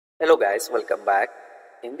Hello guys, welcome back.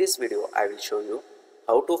 In this video I will show you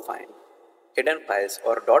how to find hidden files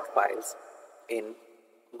or dot files in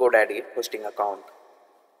GoDaddy hosting account.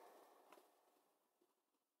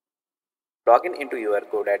 Log in into your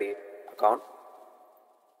GoDaddy account.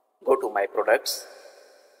 Go to My Products.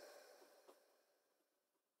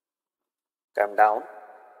 Come down.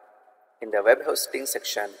 In the web hosting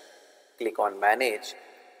section, click on Manage.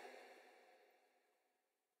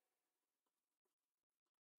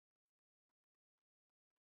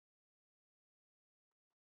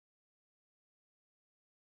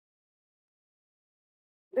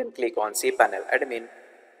 Then click on Cpanel Admin.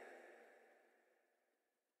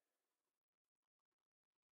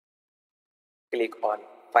 Click on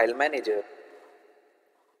File Manager.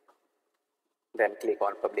 Then click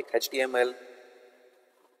on Public HTML.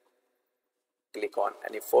 Click on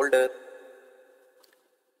any folder.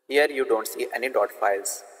 Here you don't see any dot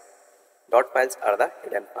files. Dot files are the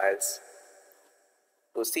hidden files.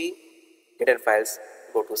 To see hidden files,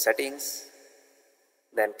 go to Settings.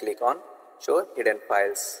 Then click on Show Hidden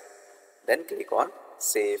Files. Then click on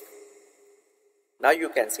Save. Now you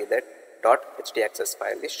can see that .htaccess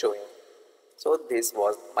file is showing. So this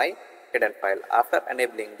was my hidden file. After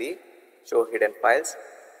enabling the Show Hidden Files,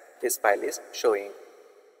 this file is showing.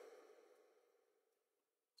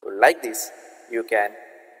 So like this, you can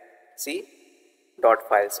see dot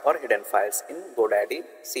files or hidden files in GoDaddy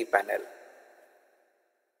Cpanel.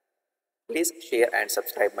 Please share and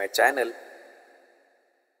subscribe my channel.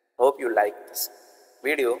 Hope you like this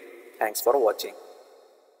video. Thanks for watching.